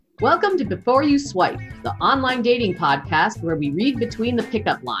Welcome to Before You Swipe, the online dating podcast where we read between the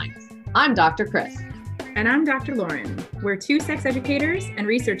pickup lines. I'm Dr. Chris. And I'm Dr. Lauren. We're two sex educators and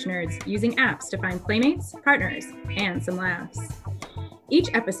research nerds using apps to find playmates, partners, and some laughs. Each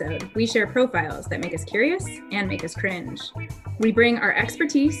episode, we share profiles that make us curious and make us cringe. We bring our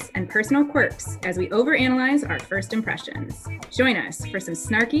expertise and personal quirks as we overanalyze our first impressions. Join us for some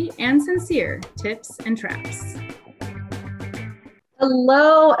snarky and sincere tips and traps.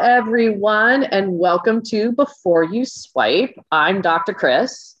 Hello, everyone, and welcome to Before You Swipe. I'm Dr.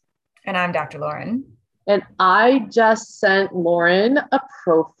 Chris. And I'm Dr. Lauren. And I just sent Lauren a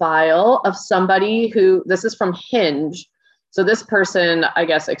profile of somebody who, this is from Hinge. So this person, I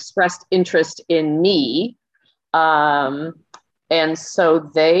guess, expressed interest in me. And so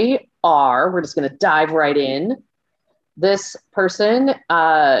we're just going to dive right in. This person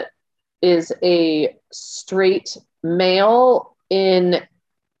is a straight male in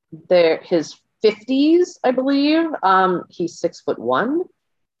his 50s, I believe. He's 6'1".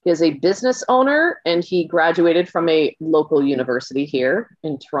 He is a business owner, and he graduated from a local university here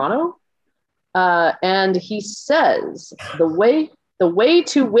in Toronto. And he says, the way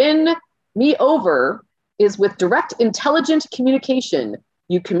to win me over is with direct, intelligent communication.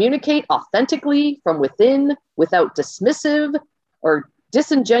 You communicate authentically from within without dismissive or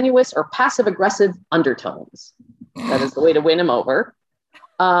disingenuous or passive-aggressive undertones. That is the way to win him over.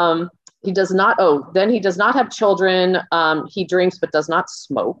 He does not have children. He drinks but does not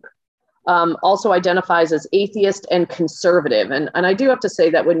smoke. Also identifies as atheist and conservative. And I do have to say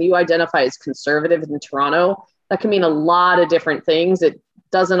that when you identify as conservative in Toronto, that can mean a lot of different things. It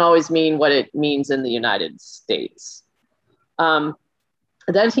doesn't always mean what it means in the United States. Another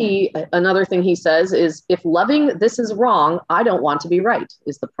thing he says is, if loving this is wrong, I don't want to be right,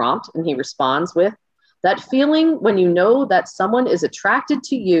 is the prompt. And he responds with, that feeling when you know that someone is attracted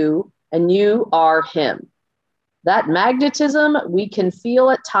to you and you are him. That magnetism we can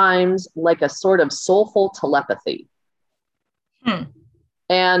feel at times like a sort of soulful telepathy.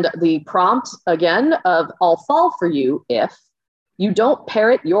 And the prompt again of, I'll fall for you if you don't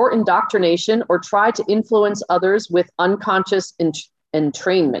parrot your indoctrination or try to influence others with unconscious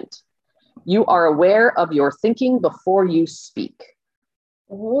entrainment. You are aware of your thinking before you speak.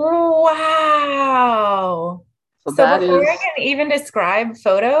 Wow. So before I can even describe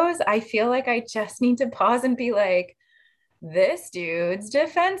photos, I feel like I just need to pause and be like, this dude's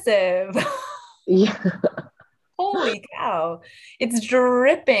defensive. Yeah. Holy cow. It's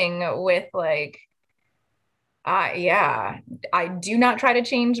dripping with like, I do not try to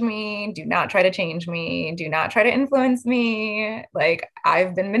change me. Do not try to change me. Do not try to influence me. Like,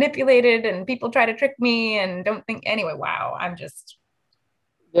 I've been manipulated and people try to trick me and don't think anyway. Wow.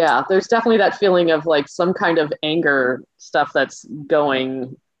 Yeah, there's definitely that feeling of like some kind of anger stuff that's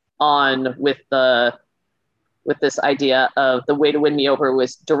going on with this idea of the way to win me over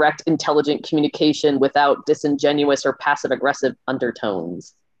was direct, intelligent communication without disingenuous or passive aggressive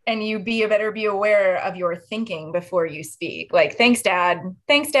undertones. And you better be aware of your thinking before you speak. Like, thanks, Dad.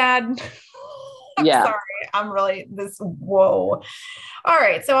 Thanks, Dad. Yeah. Sorry. I'm really whoa. All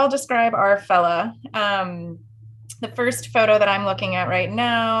right. So I'll describe our fella. The first photo that I'm looking at right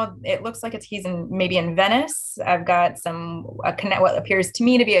now, it looks like he's maybe in Venice. I've got what appears to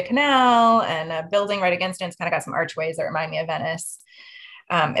me to be a canal and a building right against it. It's kind of got some archways that remind me of Venice.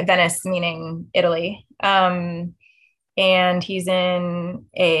 Venice meaning Italy. And he's in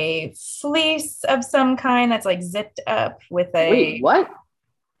a fleece of some kind that's like zipped up with Wait, what?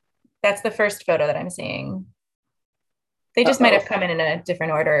 That's the first photo that I'm seeing. They just might have come in a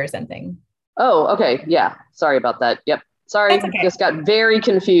different order or something. Oh, okay. Yeah. Sorry about that. Yep. Sorry. Okay. Just got very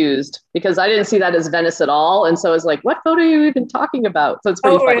confused because I didn't see that as Venice at all. And so I was like, what photo are you even talking about? So it's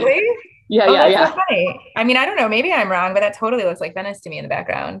pretty funny. Really? Yeah. So funny. I mean, I don't know. Maybe I'm wrong, but that totally looks like Venice to me in the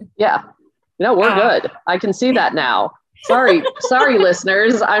background. Yeah. No, we're good. I can see that now. Sorry,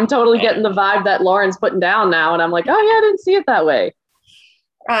 listeners. I'm totally getting the vibe that Lauren's putting down now. And I'm like, oh yeah, I didn't see it that way.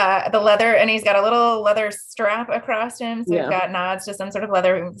 The leather, and he's got a little leather strap across him. So we've got nods to some sort of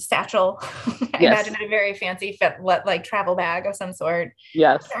leather satchel. I imagine it a very fancy like travel bag of some sort.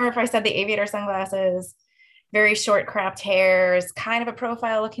 Yes. I don't remember if I said the aviator sunglasses, very short cropped hairs, kind of a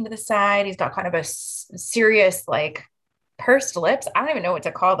profile looking to the side. He's got kind of a serious, like pursed lips. I don't even know what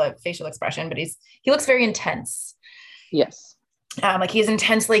to call the facial expression, but he looks very intense. Yes. Like he's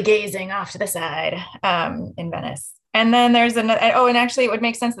intensely gazing off to the side in Venice. And then there's another, and actually it would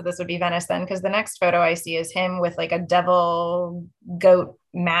make sense that this would be Venice then, because the next photo I see is him with like a devil goat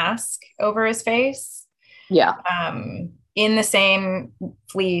mask over his face. Yeah. In the same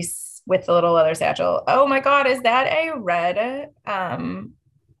fleece with the little leather satchel. Oh my God, is that a red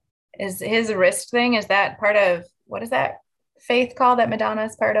Is his wrist thing, is that part of, what is that faith called that Madonna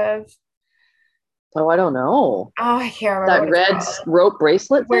is part of? Oh, I don't know. Oh, I can't remember That what it's red called. rope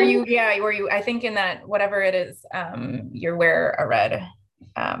bracelet Where thing? you, yeah, where you, I think in that, whatever it is, you wear a red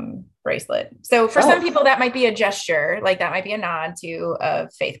bracelet. So for some people, that might be a gesture, like that might be a nod to a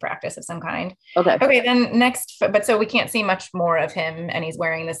faith practice of some kind. Okay. Okay, then next, but so we can't see much more of him, and he's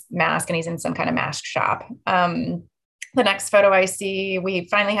wearing this mask and he's in some kind of mask shop. The next photo I see, we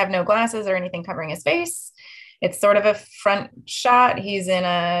finally have no glasses or anything covering his face. It's sort of a front shot. He's in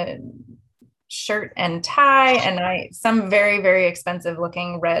a shirt and tie and some very, very expensive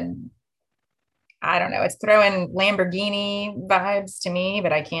looking red, I don't know, it's throwing Lamborghini vibes to me,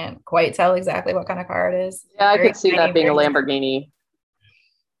 but I can't quite tell exactly what kind of car it is. Yeah, I Very could see tiny, that being a very- Lamborghini.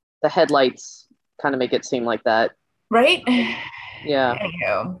 The headlights kind of make it seem like that. Right? Yeah.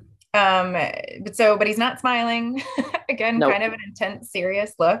 Anywho, but he's not smiling. Again, Nope. kind of an intense,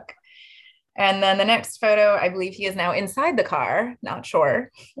 serious look. And then the next photo, I believe he is now inside the car, not sure,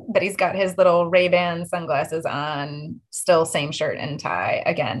 but he's got his little Ray-Ban sunglasses on, still same shirt and tie,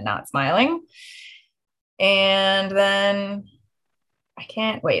 again, not smiling. And then I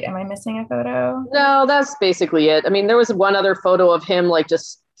can't wait. Am I missing a photo? No, that's basically it. I mean, there was one other photo of him like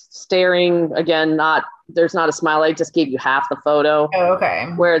just staring again, there's not a smile. I just gave you half the photo. Oh, okay.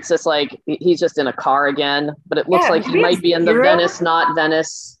 Where it's just like he's just in a car again, but it looks like he might be in the Venice, not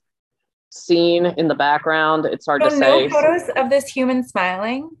Venice scene in the background. It's hard to say. No photos of this human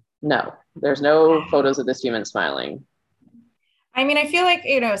smiling? No, there's no photos of this human smiling. I mean, I feel like,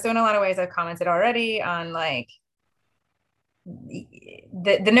 so in a lot of ways I've commented already on like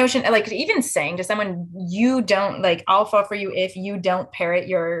the notion, like even saying to someone, you don't like, I'll fall for you if you don't parrot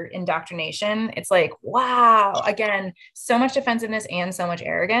your indoctrination. It's like, wow, again, so much defensiveness and so much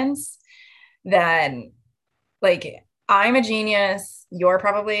arrogance that like, I'm a genius. You're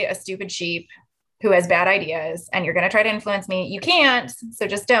probably a stupid sheep who has bad ideas and you're going to try to influence me. You can't. So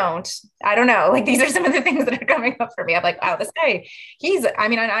just don't. I don't know. Like, these are some of the things that are coming up for me. I'm like, wow, this guy,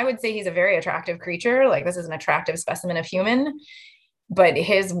 I would say he's a very attractive creature. Like, this is an attractive specimen of human, but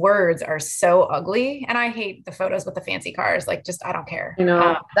his words are so ugly. And I hate the photos with the fancy cars. Like, just, I don't care.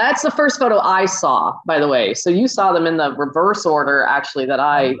 That's the first photo I saw, by the way. So you saw them in the reverse order, actually, that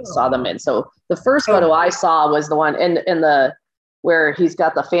I saw them in. So the first photo I saw was the one in the where he's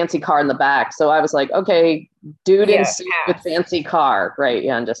got the fancy car in the back. So I was like, okay, dude in suit with fancy car. Right.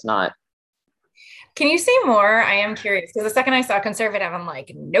 Yeah, I'm just not. Can you say more? I am curious. Because the second I saw conservative, I'm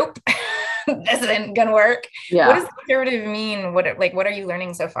like, nope, this isn't gonna work. Yeah. What does conservative mean? What are you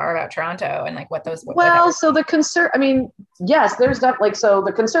learning so far about Toronto and like what those? So the yes, there's that. Like, so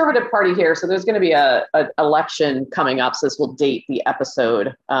the Conservative Party here. So there's going to be a election coming up. So this will date the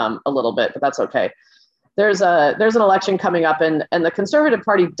episode a little bit, but that's okay. There's an election coming up, and the Conservative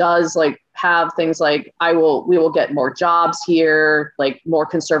Party does like have things like we will get more jobs here, like more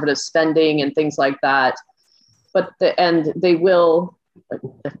conservative spending and things like that. But they will.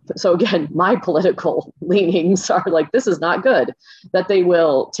 So again, my political leanings are like, this is not good, that they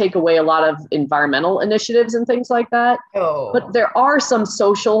will take away a lot of environmental initiatives and things like that. Oh. But there are some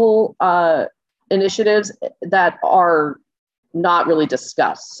social initiatives that are not really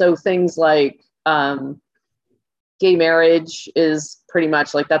discussed. So things like gay marriage is pretty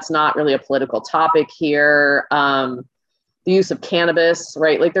much like, that's not really a political topic here. The use of cannabis,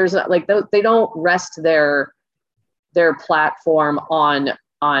 right? Like there's like, they don't rest their platform on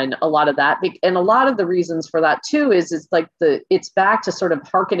a lot of that. And a lot of the reasons for that too is like it's back to sort of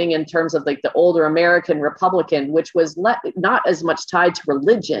hearkening in terms of like the older American Republican, which was not as much tied to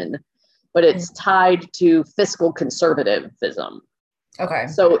religion, but it's tied to fiscal conservatism. Okay.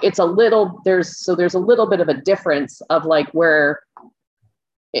 So there's a little bit of a difference of like where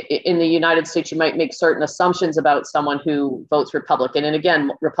in the United States, you might make certain assumptions about someone who votes Republican. And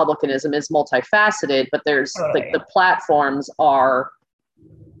again, Republicanism is multifaceted, but there's like the platforms are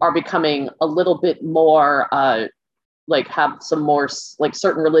becoming a little bit more like have some more like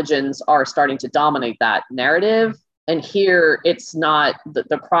certain religions are starting to dominate that narrative. And here it's not the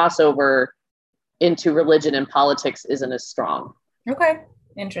crossover into religion and politics isn't as strong. Okay.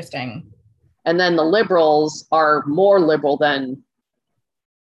 Interesting. And then the liberals are more liberal than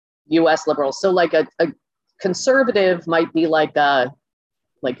U.S. liberals. So like a conservative might be like a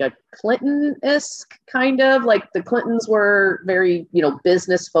Clinton-esque kind of, like the Clintons were very,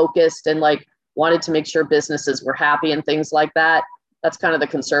 business focused and like wanted to make sure businesses were happy and things like that. That's kind of the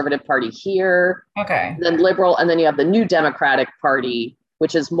Conservative Party here. Okay. And then liberal. And then you have the New Democratic Party,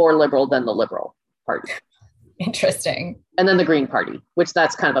 which is more liberal than the Liberal Party. Interesting. And then the Green Party, which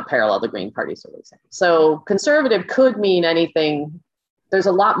that's kind of a parallel, the Green Party sort of thing. So conservative could mean anything there's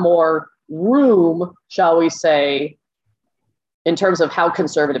a lot more room, shall we say, in terms of how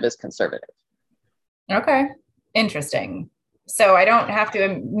conservative is conservative. Okay. Interesting. So I don't have to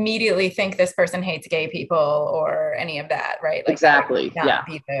immediately think this person hates gay people or any of that, right? Like exactly. That would not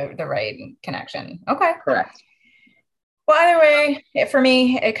be the right connection. Okay. Correct. Well, either way, for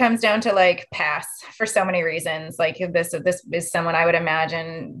me, it comes down to like pass for so many reasons. Like this is someone I would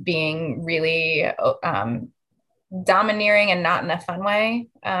imagine being really domineering and not in a fun way.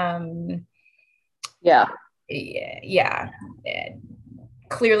 Yeah.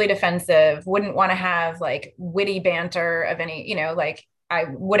 Clearly defensive, wouldn't want to have like witty banter of any, you know, like I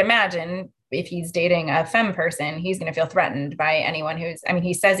would imagine if he's dating a femme person, he's going to feel threatened by anyone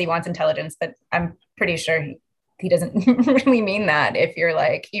he says he wants intelligence, but I'm pretty sure he doesn't really mean that. If you're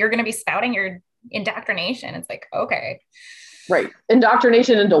like, you're going to be spouting your indoctrination, it's like, okay. Right.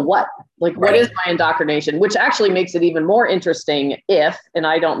 Indoctrination into what? Like, what is my indoctrination? Which actually makes it even more interesting and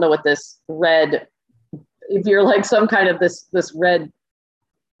I don't know what this red, if you're like some kind of this red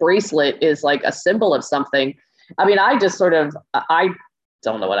bracelet is like a symbol of something. I mean, I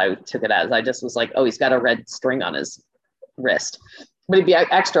don't know what I took it as. I just was like, oh, he's got a red string on his wrist. But it'd be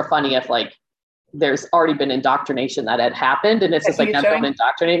extra funny if like there's already been indoctrination that had happened, and it's just like, now don't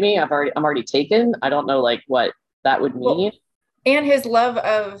indoctrinate me. I'm already taken. I don't know like what that would mean. Well, and his love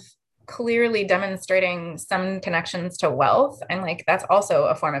of clearly demonstrating some connections to wealth, and like that's also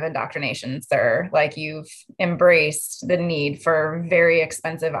a form of indoctrination, sir. Like you've embraced the need for very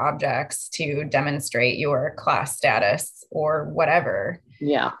expensive objects to demonstrate your class status or whatever.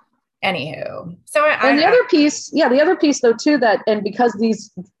 Yeah. Anywho, the other piece though too, that, and because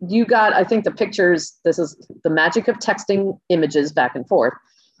you got, I think the pictures, this is the magic of texting images back and forth.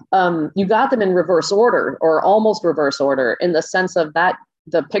 You got them in reverse order or almost reverse order, in the sense of that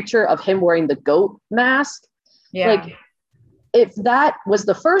the picture of him wearing the goat mask. Yeah. Like if that was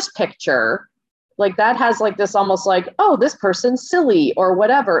the first picture, like that has like this almost like, oh, this person's silly or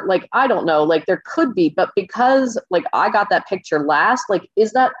whatever. Like, I don't know, like there could be, but because like I got that picture last, like,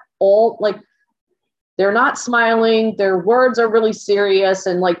 is that all, like, they're not smiling, their words are really serious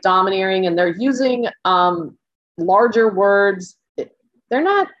and like domineering, and they're using larger words. They're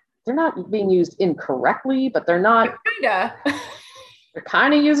not being used incorrectly, but they're not they're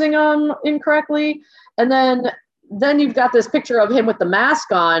kind of using them incorrectly. And then you've got this picture of him with the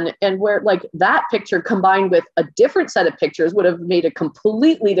mask on, and where like that picture combined with a different set of pictures would have made a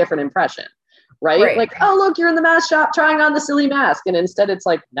completely different impression. Right? Like, oh, look, you're in the mask shop trying on the silly mask. And instead it's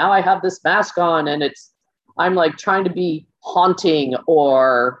like, now I have this mask on and I'm like trying to be haunting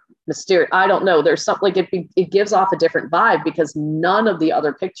or mysterious. I don't know. There's something like it gives off a different vibe, because none of the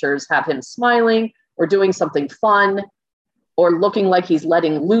other pictures have him smiling or doing something fun or looking like he's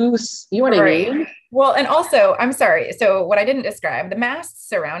letting loose. You know what I mean? Well, and also, I'm sorry. So what I didn't describe, the masks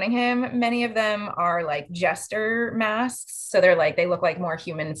surrounding him, many of them are like jester masks. So they look like more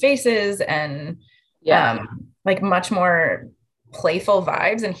human faces and like much more playful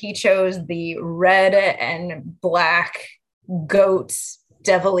vibes. And he chose the red and black goat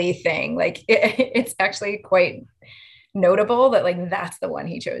devilly thing. Like it's actually quite notable that like that's the one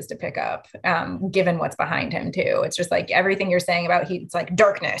he chose to pick up, given what's behind him too. It's just like everything you're saying about it's like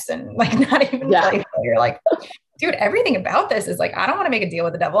darkness and like not even playful. You're like, dude, everything about this is like, I don't want to make a deal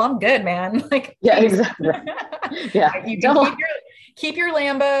with the devil. I'm good, man. Like, exactly. Yeah. You can keep your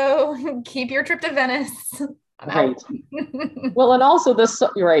Lambo, keep your trip to Venice. Right. Well, and also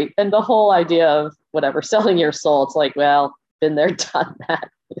you're right. And the whole idea of whatever, selling your soul, it's like, well, been there, done that.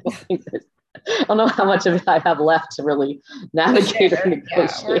 I don't know how much of it I have left to really navigate or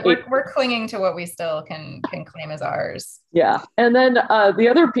negotiate. Yeah, we're clinging to what we still can claim as ours. Yeah. And then the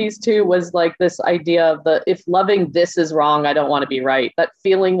other piece too was like this idea of if loving this is wrong, I don't want to be right. That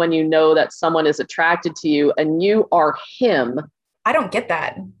feeling when you know that someone is attracted to you and you are him. I don't get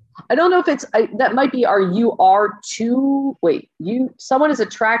that. I don't know if that might be, someone is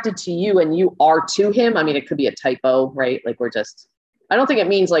attracted to you and you are to him. I mean, it could be a typo, right? Like I don't think it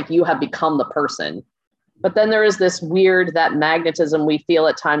means like you have become the person, but then there is this weird, that magnetism we feel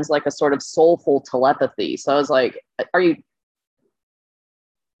at times, like a sort of soulful telepathy. So I was like, are you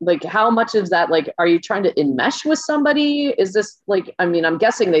like, how much is that? Like, are you trying to enmesh with somebody? Is this like, I mean, I'm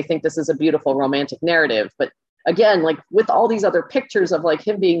guessing they think this is a beautiful romantic narrative, but again, like with all these other pictures of like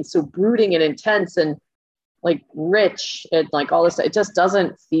him being so brooding and intense and like rich and like all this, it just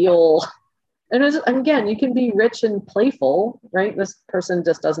doesn't feel. And again, you can be rich and playful, right? This person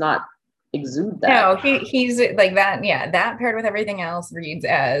just does not exude that. No, he's like that. Yeah, that paired with everything else reads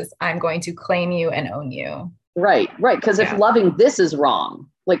as, I'm going to claim you and own you. Right. Because if loving this is wrong,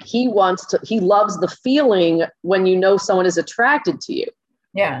 like he loves the feeling when you know someone is attracted to you.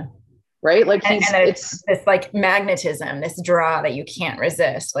 Yeah. right? Like And he's, then it's this like magnetism, this draw that you can't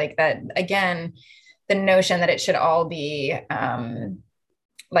resist. Like that, again, the notion that it should all be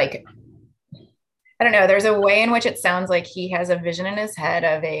like, I don't know, there's a way in which it sounds like he has a vision in his head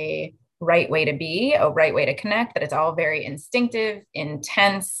of a right way to be, a right way to connect, that it's all very instinctive,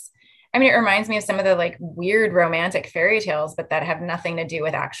 intense. I mean, it reminds me of some of the like weird romantic fairy tales, but that have nothing to do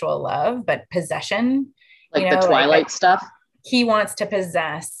with actual love, but possession, like the like Twilight stuff. he wants to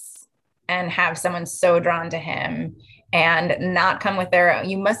possess and have someone so drawn to him and not come with their,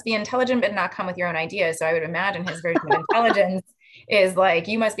 you must be intelligent, but not come with your own ideas. So I would imagine his version of intelligence is like,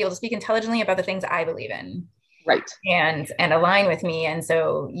 you must be able to speak intelligently about the things I believe in. Right. And align with me. And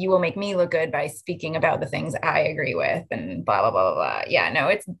so you will make me look good by speaking about the things I agree with and blah, blah, blah, blah, blah. Yeah, no,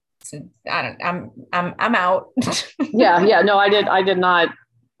 it's I don't, I'm out. Yeah. No, I did not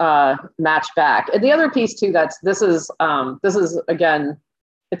match back. And the other piece too, this is again,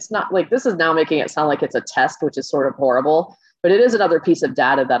 it's not like, this is now making it sound like it's a test, which is sort of horrible, but it is another piece of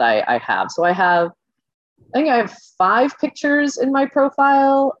data that I have. So I think I have 5 pictures in my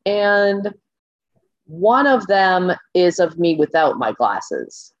profile, and one of them is of me without my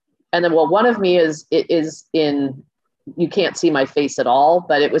glasses. And then, well, one of me is in, you can't see my face at all,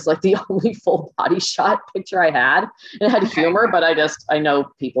 but it was like the only full body shot picture I had. And it had humor, but I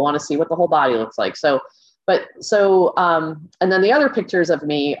know people want to see what the whole body looks like. And then the other pictures of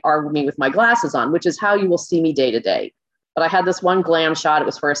me are me with my glasses on, which is how you will see me day to day. But I had this one glam shot. It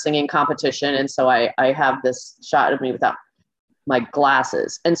was for a singing competition. And so I have this shot of me without my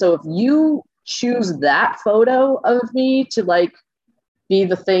glasses. And so if you choose that photo of me to like be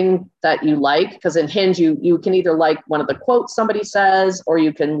the thing that you like, because in Hinge you can either like one of the quotes somebody says, or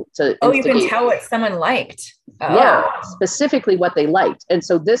you can you can tell what someone liked. Yeah, specifically what they liked. And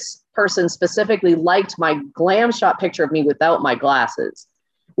so this person specifically liked my glam shot picture of me without my glasses,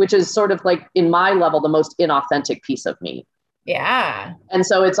 which is sort of like, in my level, the most inauthentic piece of me. Yeah. And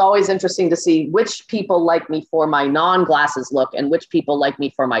so it's always interesting to see which people like me for my non-glasses look and which people like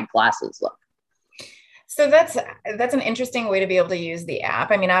me for my glasses look. So that's an interesting way to be able to use the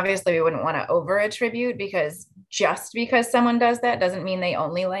app. I mean, obviously we wouldn't want to over attribute, because just because someone does that doesn't mean they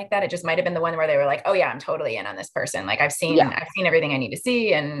only like that. It just might have been the one where they were like, oh yeah, I'm totally in on this person. Like I've seen everything I need to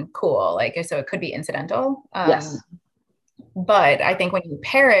see, and cool. Like, so it could be incidental. Yes. But I think when you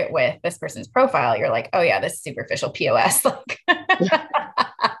pair it with this person's profile, you're like, oh yeah, this is superficial POS. Like,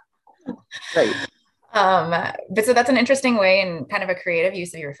 right. But so that's an interesting way and kind of a creative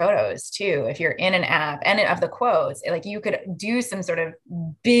use of your photos too. If you're in an app and of the quotes, like you could do some sort of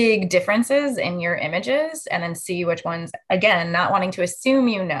big differences in your images and then see which ones, again, not wanting to assume,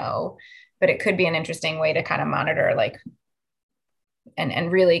 but it could be an interesting way to kind of monitor, like,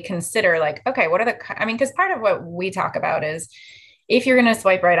 and really consider like, okay, because part of what we talk about is, if you're going to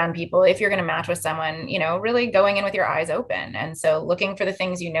swipe right on people, if you're going to match with someone, really going in with your eyes open. And so looking for the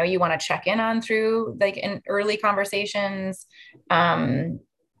things, you want to check in on through like in early conversations. And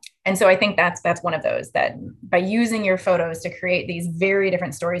so I think that's one of those, that by using your photos to create these very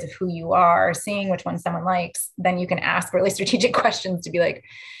different stories of who you are, seeing which one someone likes, then you can ask really strategic questions to be like,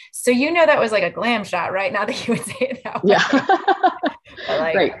 so that was like a glam shot, right? Not that you would say it that way. Yeah. But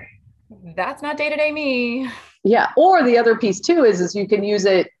like, right. That's not day-to-day me. Yeah. Or the other piece too is you can use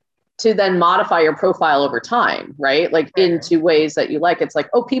it to then modify your profile over time, right? Like into ways that you like. It's like,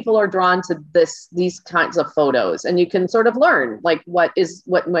 oh, people are drawn to these kinds of photos, and you can sort of learn like what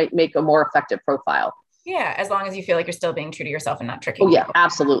might make a more effective profile. Yeah. As long as you feel like you're still being true to yourself and not tricking. Oh yeah, people.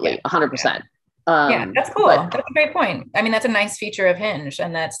 Absolutely. 100%. Yeah, that's cool. That's a great point. I mean, that's a nice feature of Hinge,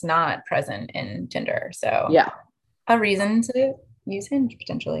 and that's not present in Tinder. So yeah, a reason to use Hinge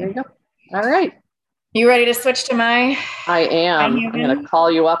potentially. There you go. All right. You ready to switch to I am. I'm going to call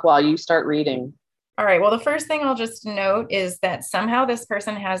you up while you start reading. All right. Well, the first thing I'll just note is that somehow this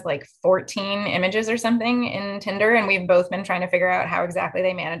person has like 14 images or something in Tinder, and we've both been trying to figure out how exactly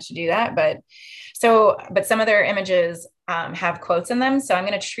they managed to do that. But some of their images have quotes in them. So I'm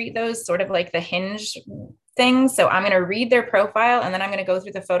going to treat those sort of like the Hinge thing. So I'm going to read their profile, and then I'm going to go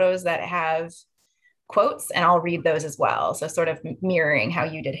through the photos that have quotes, and I'll read those as well. So sort of mirroring how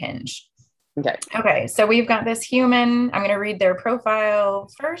you did Hinge. Okay. So we've got this human. I'm going to read their profile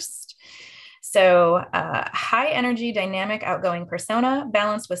first. So high energy, dynamic, outgoing persona,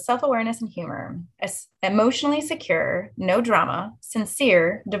 balanced with self-awareness and humor, emotionally secure, no drama,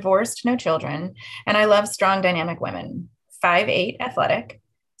 sincere, divorced, no children. And I love strong, dynamic women. 5'8", athletic,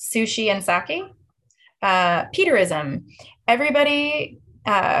 sushi and sake. Peterism. Everybody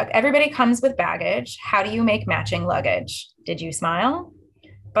comes with baggage. How do you make matching luggage? Did you smile?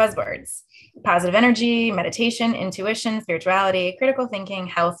 Buzzwords. positive energy, meditation, intuition, spirituality, critical thinking,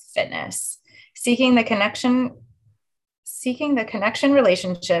 health, fitness, seeking the connection,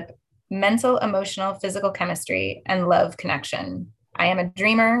 relationship, mental, emotional, physical chemistry, and love connection. I am a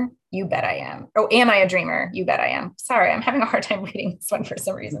dreamer. You bet I am. Oh, am I a dreamer? You bet I am. Sorry, I'm having a hard time reading this one for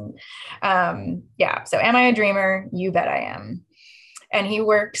some reason. Yeah. So am I a dreamer? You bet I am. And he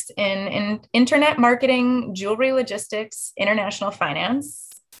works in internet marketing, jewelry logistics, international finance,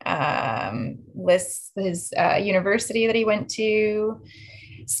 lists his university that he went to,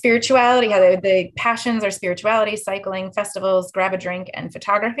 spirituality, how the passions are spirituality, cycling, festivals, grab a drink, and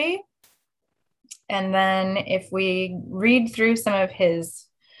photography. And then if we read through some of his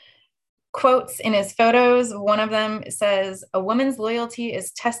quotes in his photos, one of them says, a woman's loyalty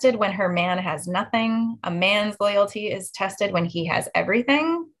is tested when her man has nothing. A man's loyalty is tested when he has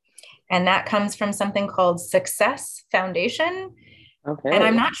everything. And that comes from something called Success Foundation. Okay. And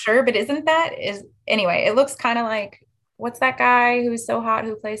I'm not sure, but anyway, it looks kind of like, what's that guy who's so hot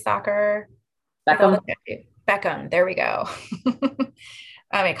who plays soccer? Beckham. There we go.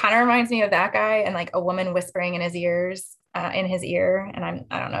 It kind of reminds me of that guy and like a woman whispering in his ear. And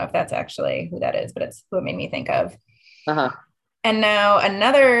I don't know if that's actually who that is, but it's who it made me think of. Uh-huh. And now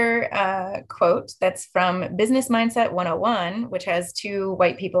another quote that's from Business Mindset 101, which has two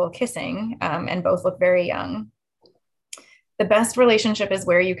white people kissing, and both look very young. The best relationship is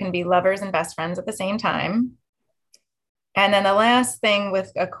where you can be lovers and best friends at the same time. And then the last thing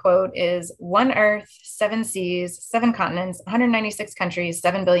with a quote is one earth, 7 seas, 7 continents, 196 countries,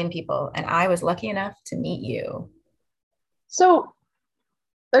 7 billion people. And I was lucky enough to meet you. So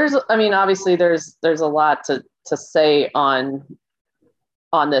obviously there's a lot to say on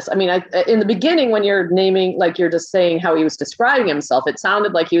this. I mean, in the beginning, when you're naming, like you're just saying how he was describing himself, it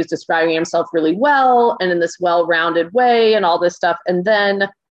sounded like he was describing himself really well and in this well-rounded way and all this stuff. And then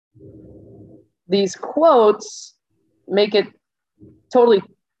these quotes make it totally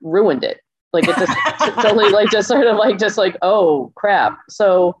ruined it. Like it just totally oh crap.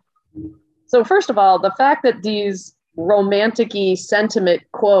 So first of all, the fact that these romantic-y sentiment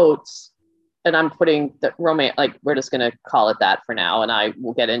quotes, and I'm putting the we're just going to call it that for now, and I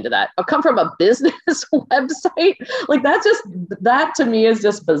will get into that, come from a business website. Like that to me is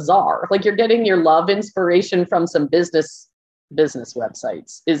just bizarre. Like you're getting your love inspiration from some business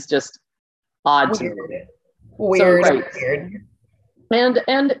websites is just odd to me. Weird. And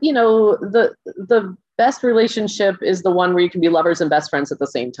the best relationship is the one where you can be lovers and best friends at the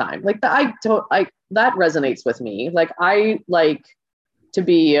same time. Like that resonates with me. Like I like to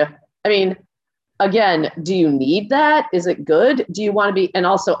be, I mean, again, do you need that? Is it good? Do you want to be, and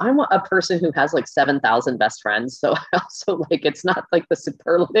also I'm a person who has like 7,000 best friends. So I also like, it's not like the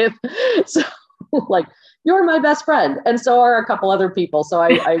superlative. So like, you're my best friend. And so are a couple other people. So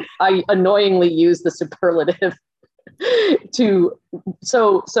I annoyingly use the superlative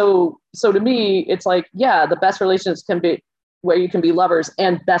so to me, it's like, yeah, the best relationships can be where you can be lovers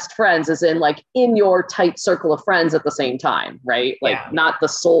and best friends, as in like in your tight circle of friends at the same time, right? Like not the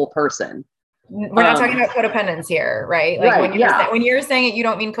sole person. We're not talking about codependence here, right? Like right, when you're saying it, you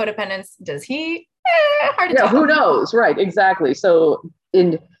don't mean codependence. Does he? Hard to tell. Who knows? Right. Exactly. So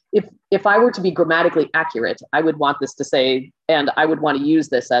if I were to be grammatically accurate, I would want this to say, and I would want to use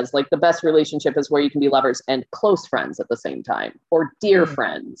this as like the best relationship is where you can be lovers and close friends at the same time, or dear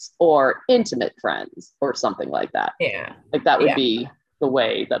friends, or intimate friends, or something like that. Yeah. Like that would be the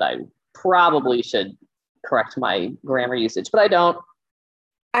way that I probably should correct my grammar usage, but I don't.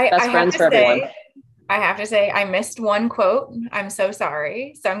 Best friends for everyone. I have to say, I missed one quote. I'm so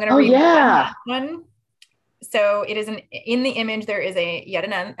sorry. So I'm going to read one. So it is in the image, there is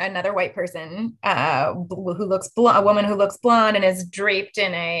another white person who looks blonde, a woman who looks blonde and is draped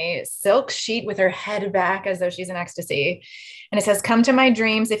in a silk sheet with her head back as though she's in ecstasy. And it says, come to my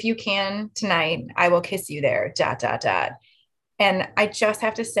dreams if you can tonight. I will kiss you there, ... And I just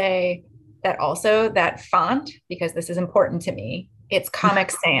have to say that also that font, because this is important to me, it's Comic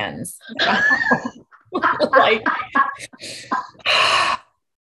Sans. Like,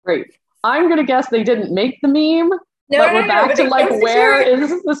 great. I'm going to guess they didn't make the meme, but we're back to like, where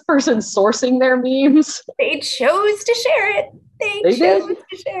is this person sourcing their memes? They chose to share it. They chose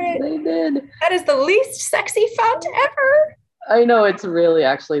to share it. They did. That is the least sexy font ever. I know, it's really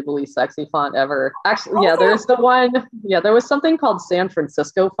actually the least sexy font ever. Actually, there's the one. Yeah, there was something called San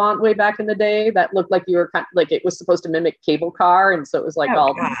Francisco font way back in the day that looked like you were kind of, like it was supposed to mimic cable car, and so it was like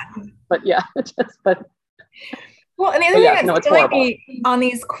but yeah, Well, and the other thing that's killing me on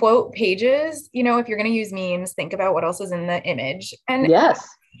these quote pages, if you're going to use memes, think about what else is in the image. And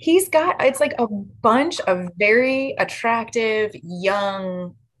he's got, it's like a bunch of very attractive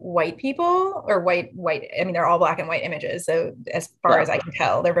young white people or white. I mean, they're all black and white images. So as far Yeah. as I can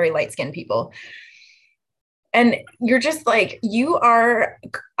tell, they're very light skinned people. And you're just like, you are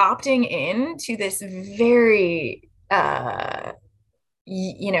opting in to this very,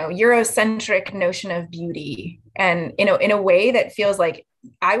 Eurocentric notion of beauty. And, in a way that feels like,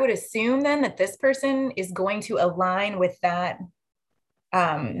 I would assume then that this person is going to align with that,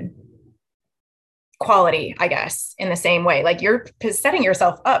 quality, I guess, in the same way. Like you're setting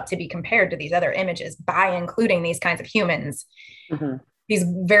yourself up to be compared to these other images by including these kinds of humans, these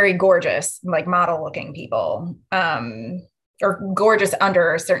very gorgeous, like model looking people, or gorgeous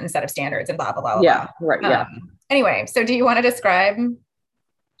under a certain set of standards and blah, blah, blah, Yeah. blah. Right. Yeah. Anyway, so do you want to describe?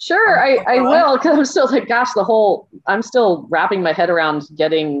 Sure, I will, because I'm still like, gosh, I'm still wrapping my head around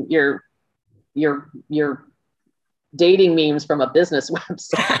getting your dating memes from a business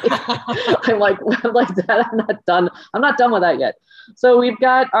website. I'm like that. I'm not done with that yet. So we've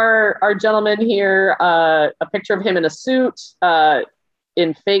got our gentleman here, a picture of him in a suit,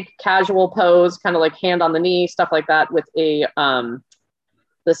 in fake casual pose, kind of like hand on the knee, stuff like that, with the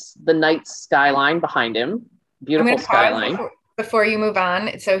night skyline behind him. Beautiful skyline. Before you move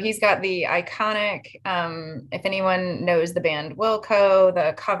on, so he's got the iconic, if anyone knows the band Wilco,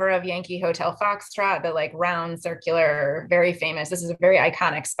 the cover of Yankee Hotel Foxtrot, the like round circular, very famous. This is a very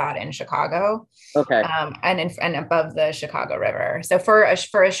iconic spot in Chicago. Okay. And above the Chicago River. So for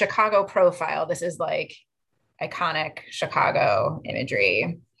a Chicago profile, this is like iconic Chicago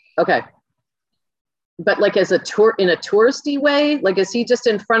imagery. Okay. But like as in a touristy way, like is he just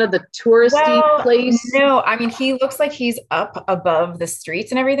in front of the touristy place? No, I mean, he looks like he's up above the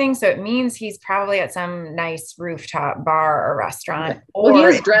streets and everything. So it means he's probably at some nice rooftop bar or restaurant. Okay. Well, he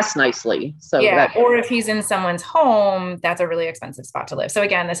is dressed nicely. So yeah, or if he's in someone's home, that's a really expensive spot to live. So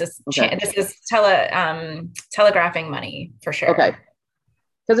again, this is telegraphing money for sure. Okay.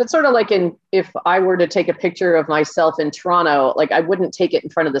 Because it's sort of like if I were to take a picture of myself in Toronto, like I wouldn't take it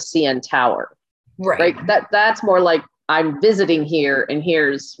in front of the CN Tower. Right. That's more like I'm visiting here and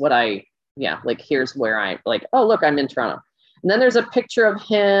here's here's where I'm like, oh, look, I'm in Toronto. And then there's a picture of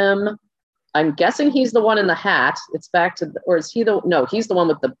him. I'm guessing he's the one in the hat. It's back to, or is he he's the one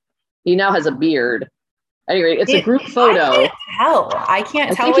with he now has a beard. Anyway, it's a group photo. I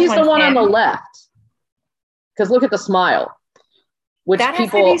can't tell. I think he's the one on the left. Because look at the smile. Which that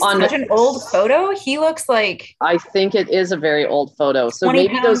people has to be such an old photo. He looks like, I think it is a very old photo. So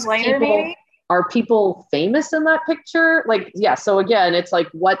maybe those later, people are people famous in that picture? Like, yeah. So again, it's like,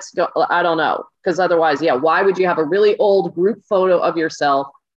 I don't know. Because otherwise, yeah, why would you have a really old group photo of yourself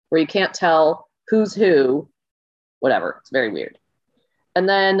where you can't tell who's who? Whatever. It's very weird. And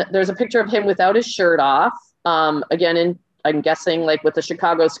then there's a picture of him without his shirt off. Again, I'm guessing like with the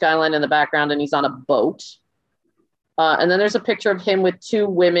Chicago skyline in the background, and he's on a boat. And then there's a picture of him with two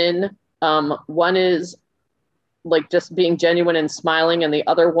women. One is like just being genuine and smiling, and the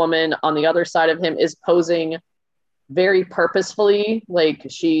other woman on the other side of him is posing very purposefully, like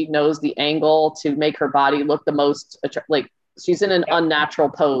she knows the angle to make her body look the most like she's in an unnatural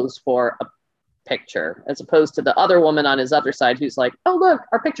pose for a picture, as opposed to the other woman on his other side who's like, oh look,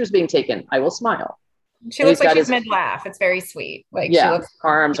 our picture's being taken, I will smile. She looks like she's mid-laugh. It's very sweet. Like, yeah, she looks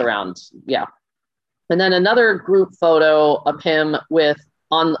arms around. Yeah. And then another group photo of him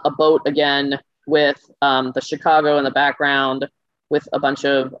on a boat again, with the Chicago in the background, with a bunch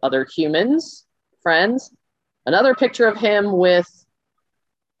of other humans, friends. Another picture of him with,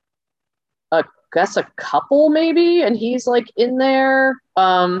 I guess, a couple maybe, and he's like in there.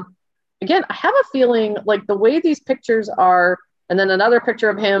 Again, I have a feeling like the way these pictures are, and then another picture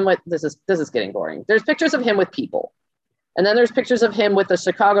of him with, this is getting boring. There's pictures of him with people. And then there's pictures of him with the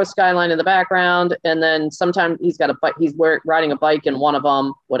Chicago skyline in the background. And then sometimes he's riding a bike in one of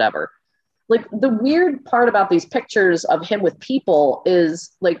them, whatever. Like the weird part about these pictures of him with people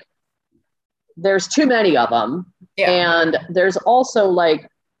is like, there's too many of them. Yeah. And there's also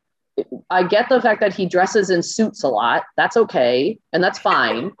like, I get the fact that he dresses in suits a lot. That's okay. And that's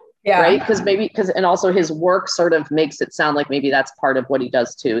fine. Yeah. Right. And also his work sort of makes it sound like maybe that's part of what he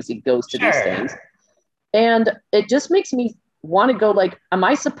does too, is he goes to these things. And it just makes me want to go like, am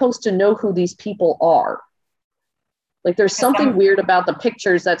I supposed to know who these people are? Like there's something weird about the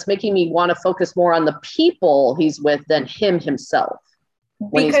pictures that's making me want to focus more on the people he's with than him himself.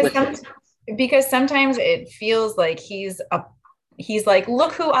 Because sometimes it feels like he's like,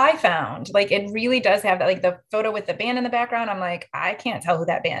 look who I found. Like it really does have that, like the photo with the band in the background. I'm like, I can't tell who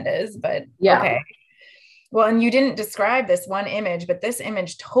that band is, but yeah. Okay. Well, and you didn't describe this one image, but this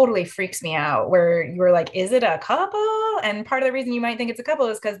image totally freaks me out, where you were like, is it a couple? And part of the reason you might think it's a couple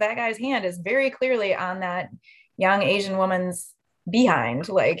is because that guy's hand is very clearly on that young Asian woman's behind,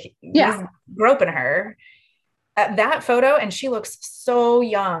 like Yeah. he's groping her. That photo, and she looks so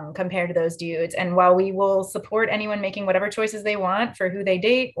young compared to those dudes. And while we will support anyone making whatever choices they want for who they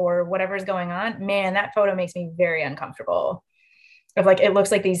date or whatever's going on, man, that photo makes me very uncomfortable. Of like, it looks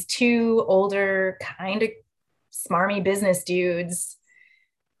like these two older, kind of smarmy business dudes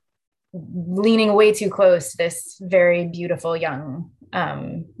leaning way too close to this very beautiful young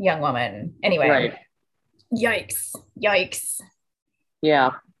woman. Anyway, Right. yikes.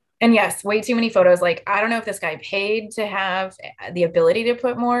 Yeah. And yes, way too many photos. Like, I don't know if this guy paid to have the ability to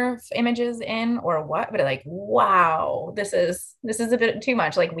put more images in or what, but like, wow, this is a bit too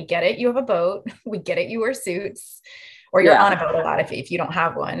much. Like, we get it, you have a boat, we get it, you wear suits, or you're Yeah. on a boat a lot if you don't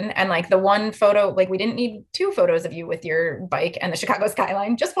have one. And like the one photo, like we didn't need two photos of you with your bike and the Chicago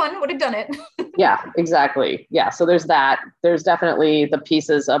skyline. Just one would have done it. Yeah, exactly. Yeah. So there's that. There's definitely the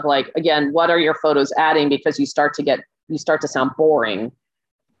pieces of like, again, what are your photos adding? Because you start to sound boring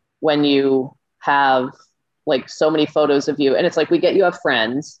when you have like so many photos of you. And it's like, you have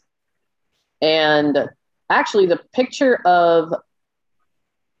friends. And actually the picture of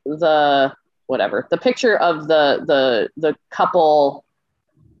the couple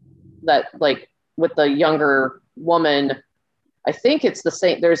that like with the younger woman, I think it's the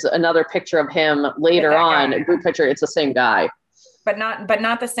same. There's another picture of him later on, a group picture. It's the same guy. But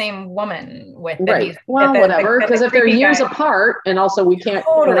not the same woman with right. Well, whatever. Because if they're years apart, and also we can't,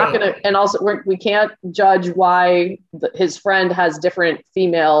 we're not going to, and also we can't judge why his friend has different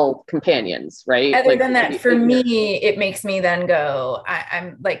female companions, right? Other than that, for me, it makes me then go,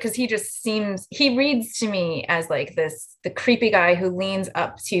 I'm like, because he reads to me as like the creepy guy who leans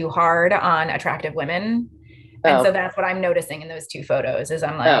up too hard on attractive women. And so that's what I'm noticing in those two photos is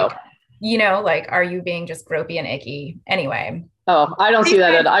I'm like, like, are you being just gropey and icky? Anyway. Oh, I don't see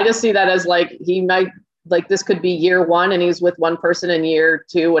that. I just see that as like, he might, like this could be year one and he's with one person, and year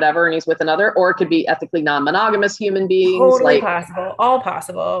two, whatever, and he's with another, or it could be ethically non-monogamous human beings. Totally possible. All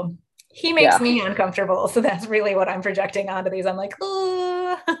possible. He makes me uncomfortable. So that's really what I'm projecting onto these. I'm like,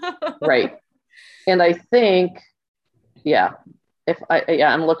 oh. Right. And I think,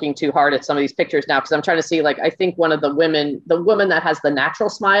 I'm looking too hard at some of these pictures now because I'm trying to see, like, I think one of the woman that has the natural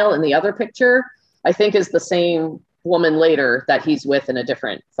smile in the other picture, I think is the same woman later that he's with in a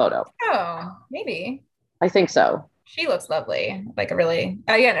different photo. Oh, maybe. I think so. She looks lovely. Like a really,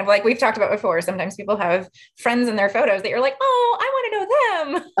 again, like we've talked about before, sometimes people have friends in their photos that you're like, oh, I want to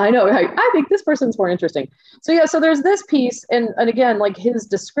know them. I know. Right? I think this person's more interesting. So yeah, so there's this piece. And again, like his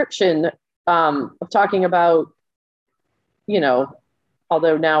description of talking about,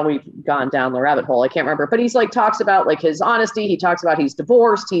 although now we've gone down the rabbit hole, I can't remember, but he's like, talks about like his honesty. He talks about he's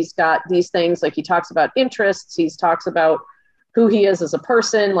divorced. He's got these things, like he talks about interests. He talks about who he is as a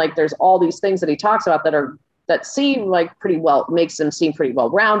person. Like there's all these things that he talks about that seem like makes him seem pretty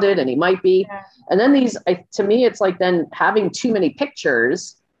well-rounded, and he might be. Yeah. And then to me, it's like then having too many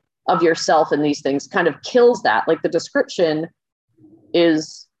pictures of yourself in these things kind of kills that. Like the description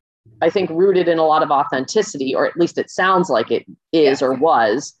is, I think, rooted in a lot of authenticity, or at least it sounds like it is or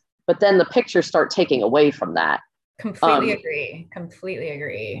was, but then the pictures start taking away from that. Completely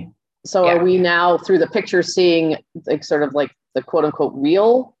agree. So are we now through the picture seeing like sort of like the quote unquote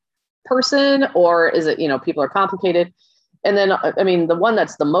real person, or is it, people are complicated? And then, I mean, the one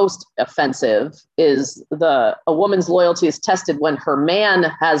that's the most offensive is a woman's loyalty is tested when her man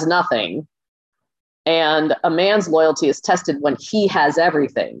has nothing, and a man's loyalty is tested when he has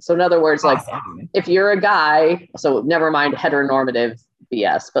everything. So in other words, like if you're a guy, so never mind heteronormative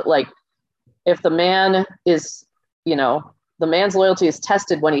BS, but like if the man is, the man's loyalty is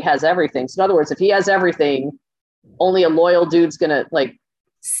tested when he has everything. So in other words, if he has everything, only a loyal dude's gonna like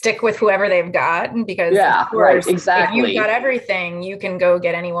stick with whoever they've got, because right, exactly. If you've got everything, you can go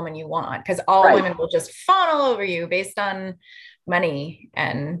get any woman you want, because all women will just fawn all over you based on money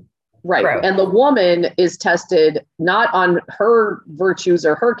and growth. And the woman is tested not on her virtues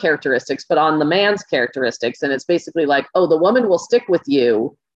or her characteristics, but on the man's characteristics. And it's basically like, oh, the woman will stick with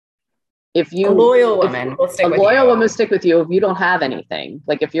you if you a loyal woman will stick with you if you don't have anything.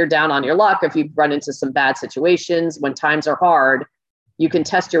 Like if you're down on your luck, if you run into some bad situations when times are hard, you can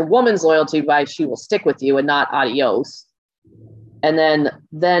test your woman's loyalty by she will stick with you and not adios. And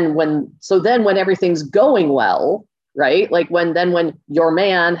then when everything's going well, right? Like when your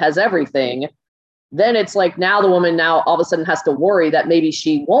man has everything, then it's like now the woman now all of a sudden has to worry that maybe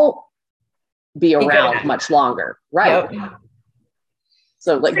she won't be around much longer. Right. Yep.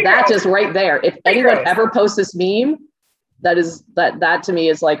 So like that just right there. If anyone ever posts this meme, that to me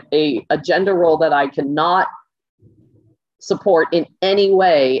is like a gender role that I cannot support in any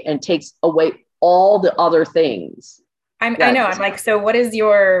way and takes away all the other things I know. I'm like, so what is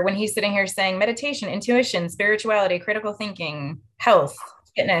your, when he's sitting here saying meditation, intuition, spirituality, critical thinking, health,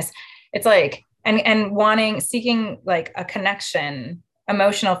 fitness, it's like, and wanting, seeking like a connection,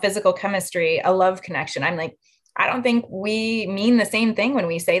 emotional, physical chemistry, a love connection. I'm like, I don't think we mean the same thing when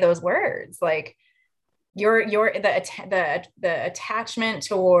we say those words. Like the attachment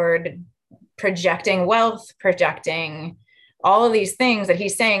toward projecting wealth, projecting all of these things that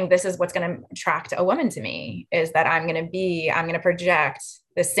he's saying, this is what's going to attract a woman to me, is that I'm going to project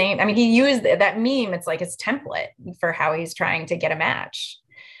the same. I mean, he used that meme. It's like his template for how he's trying to get a match.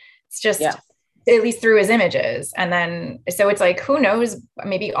 It's just, at least through his images. And then, so it's like, who knows,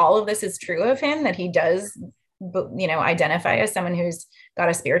 maybe all of this is true of him, that he does, identify as someone who's got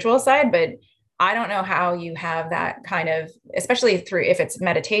a spiritual side, but I don't know how you have that kind of, especially through, if it's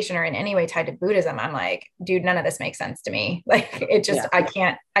meditation or in any way tied to Buddhism, I'm like, dude, none of this makes sense to me. Like, it just, I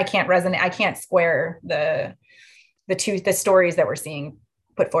can't resonate. I can't square the stories that we're seeing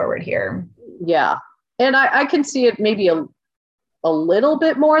put forward here. Yeah. And I can see it maybe a little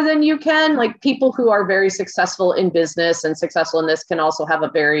bit more than you can. Like, people who are very successful in business and successful in this can also have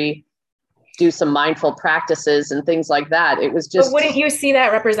do some mindful practices and things like that. It was just. But wouldn't you see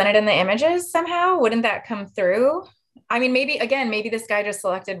that represented in the images somehow? Wouldn't that come through? I mean, maybe this guy just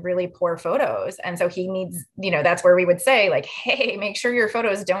selected really poor photos. And so he needs, that's where we would say like, hey, make sure your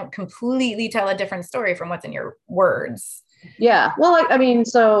photos don't completely tell a different story from what's in your words. Yeah. Well, I mean,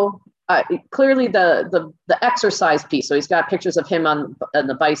 so clearly the exercise piece. So he's got pictures of him on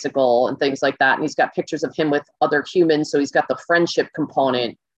the bicycle and things like that. And he's got pictures of him with other humans. So he's got the friendship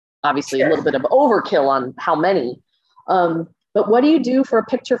component. Obviously, sure. A little bit of overkill on how many. But what do you do for a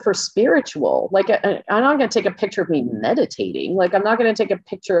picture for spiritual? Like, I'm not going to take a picture of me meditating. Like, I'm not going to take a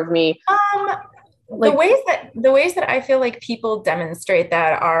picture of me. The ways that I feel like people demonstrate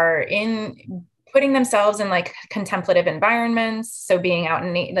that are in putting themselves in like contemplative environments. So being out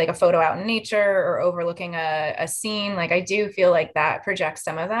in like a photo out in nature or overlooking a scene. Like, I do feel like that projects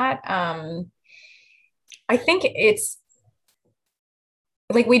some of that. I think it's,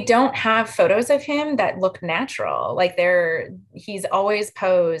 like, we don't have photos of him that look natural. Like, he's always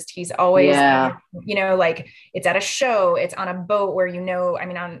posed. He's always, like, it's at a show, it's on a boat where, I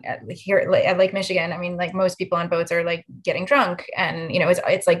mean, here at Lake Michigan, I mean, like, most people on boats are like getting drunk, and,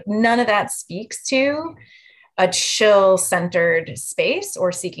 it's like none of that speaks to a chill centered space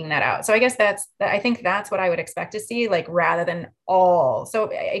or seeking that out. So I guess I think that's what I would expect to see, like, rather than all. So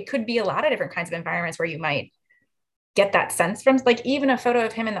it could be a lot of different kinds of environments where you might get that sense from, like, even a photo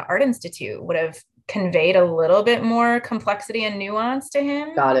of him in the Art Institute would have conveyed a little bit more complexity and nuance to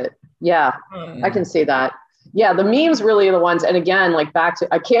him. Got it. Yeah, I can see that. Yeah, the memes really are the ones. And again, like,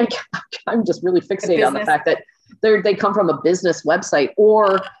 I'm just really fixated on the fact that they come from a business website,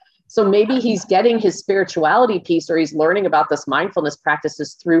 or so maybe he's getting his spirituality piece, or he's learning about this mindfulness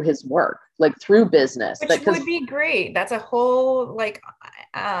practices through his work, like through business. Which would be great. That's a whole like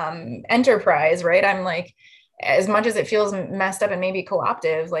enterprise, right? I'm like, as much as it feels messed up and maybe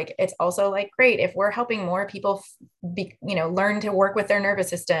co-optive, like, it's also like, great if we're helping more people learn to work with their nervous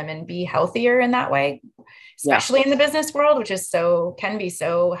system and be healthier in that way, especially in the business world, which is can be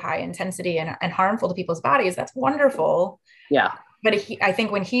so high intensity and harmful to people's bodies. That's wonderful. Yeah. But I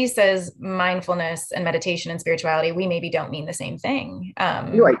think when he says mindfulness and meditation and spirituality, we maybe don't mean the same thing.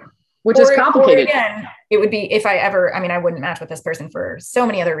 You're right. Which is complicated. Or again, it would be I wouldn't match with this person for so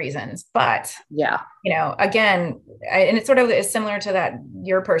many other reasons, but again, and it sort of is similar to that,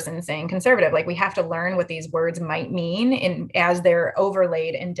 your person saying conservative, like, we have to learn what these words might mean as they're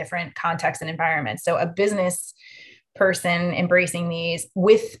overlaid in different contexts and environments. So a business person embracing these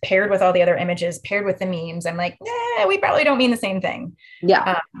paired with all the other images, paired with the memes, I'm like, we probably don't mean the same thing.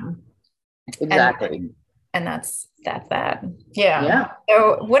 Yeah, exactly. And that's that. Yeah.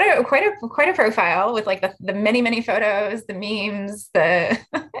 So quite a profile with like the many photos, the memes,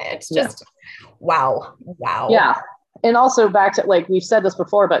 it's just wow. Yeah. And also back to, like, we've said this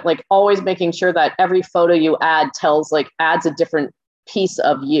before, but like, always making sure that every photo you add adds a different piece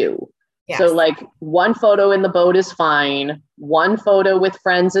of you. Yes. So like, one photo in the boat is fine. One photo with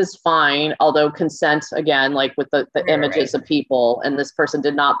friends is fine. Although consent, again, like with the images of people, and this person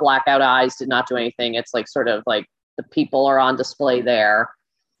did not black out eyes, did not do anything. It's like, sort of like, the people are on display there.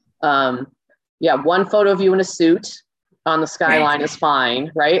 One photo of you in a suit on the skyline is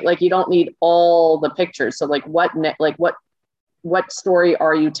fine, right? Like, you don't need all the pictures. So like, what story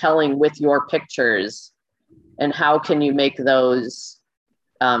are you telling with your pictures, and how can you make those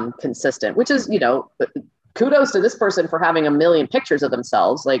consistent? Which is, kudos to this person for having a million pictures of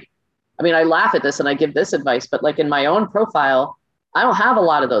themselves. Like, I mean, I laugh at this and I give this advice, but like, in my own profile, I don't have a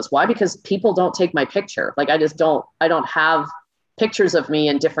lot of those. Why? Because people don't take my picture. Like I don't have pictures of me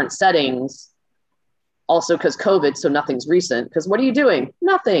in different settings. Also because COVID, so nothing's recent. Because what are you doing?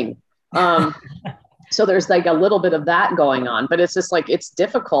 Nothing. So there's like a little bit of that going on, but it's just like, it's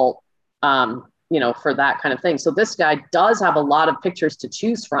difficult, for that kind of thing. So this guy does have a lot of pictures to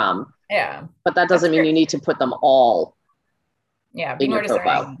choose from. Yeah. But that doesn't mean you need to put them all in your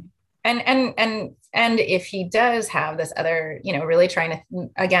profile. And if he does have this other, really trying to,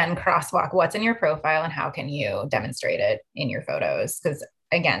 again, crosswalk what's in your profile and how can you demonstrate it in your photos? Because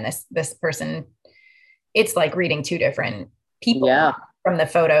again, this person, it's like reading two different people from the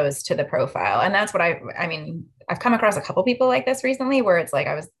photos to the profile. And that's what I've come across a couple people like this recently, where it's like,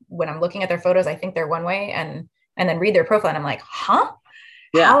 when I'm looking at their photos, I think they're one way and then read their profile and I'm like, huh?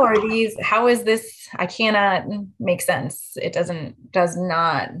 Yeah. How is this? I cannot make sense. It does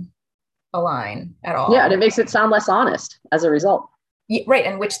not align at all. Yeah. And it makes it sound less honest as a result. Yeah, right.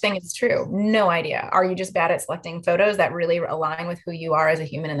 And which thing is true? No idea. Are you just bad at selecting photos that really align with who you are as a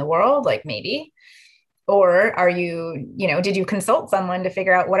human in the world? Like maybe. Or are you, did you consult someone to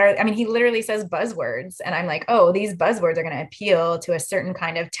figure out he literally says buzzwords and I'm like, oh, these buzzwords are going to appeal to a certain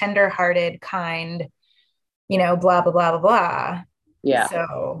kind of tender-hearted, kind, blah, blah, blah, blah, blah. Yeah.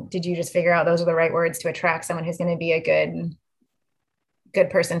 So did you just figure out those are the right words to attract someone who's going to be a good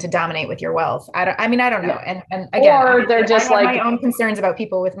person to dominate with your wealth? I don't know. Yeah. And again, or they're just I have like my own concerns about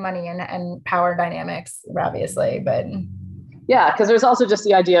people with money and power dynamics, obviously, but yeah, because there's also just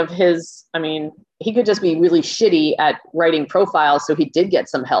the idea of he could just be really shitty at writing profiles. So he did get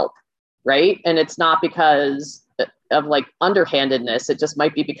some help. Right. And it's not because of like underhandedness. It just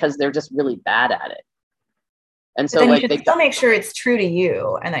might be because they're just really bad at it. And so like they still make sure it's true to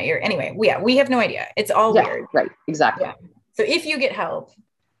you and that we have no idea. It's all weird. Right. Exactly. Yeah. So if you get help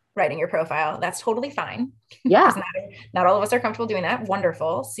writing your profile, that's totally fine. Yeah. not all of us are comfortable doing that.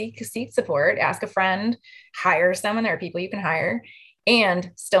 Wonderful. Seek support, ask a friend, hire someone. There are people you can hire and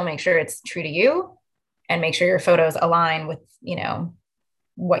still make sure it's true to you and make sure your photos align with,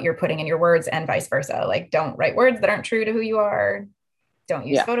 what you're putting in your words and vice versa. Like don't write words that aren't true to who you are. Don't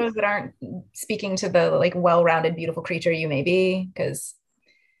use photos that aren't speaking to the like well-rounded, beautiful creature you may be. Because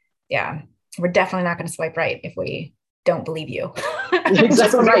we're definitely not going to swipe right if we don't believe you.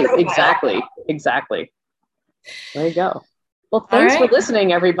 Exactly right. Exactly. There you go. Well, thanks for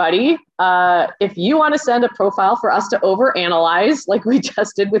listening, everybody. If you want to send a profile for us to overanalyze, like we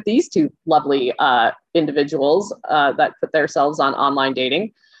just did with these two lovely individuals that put themselves on online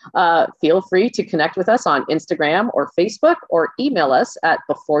dating, feel free to connect with us on Instagram or Facebook or email us at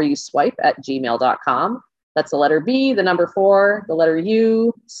beforeyouswipe@gmail.com. That's the letter B, the number 4, the letter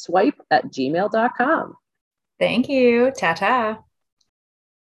U, swipe@gmail.com. Thank you. Ta-ta.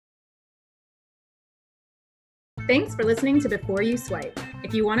 Thanks for listening to Before You Swipe.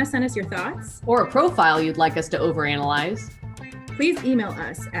 If you want to send us your thoughts or a profile you'd like us to overanalyze, please email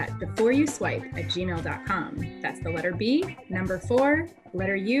us at beforeyouswipe@gmail.com. That's the letter B, number 4,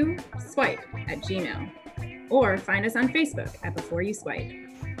 letter U, swipe@gmail. Or find us on Facebook at Before You Swipe.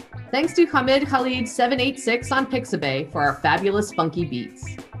 Thanks to Hamid Khalid 786 on Pixabay for our fabulous funky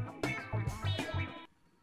beats.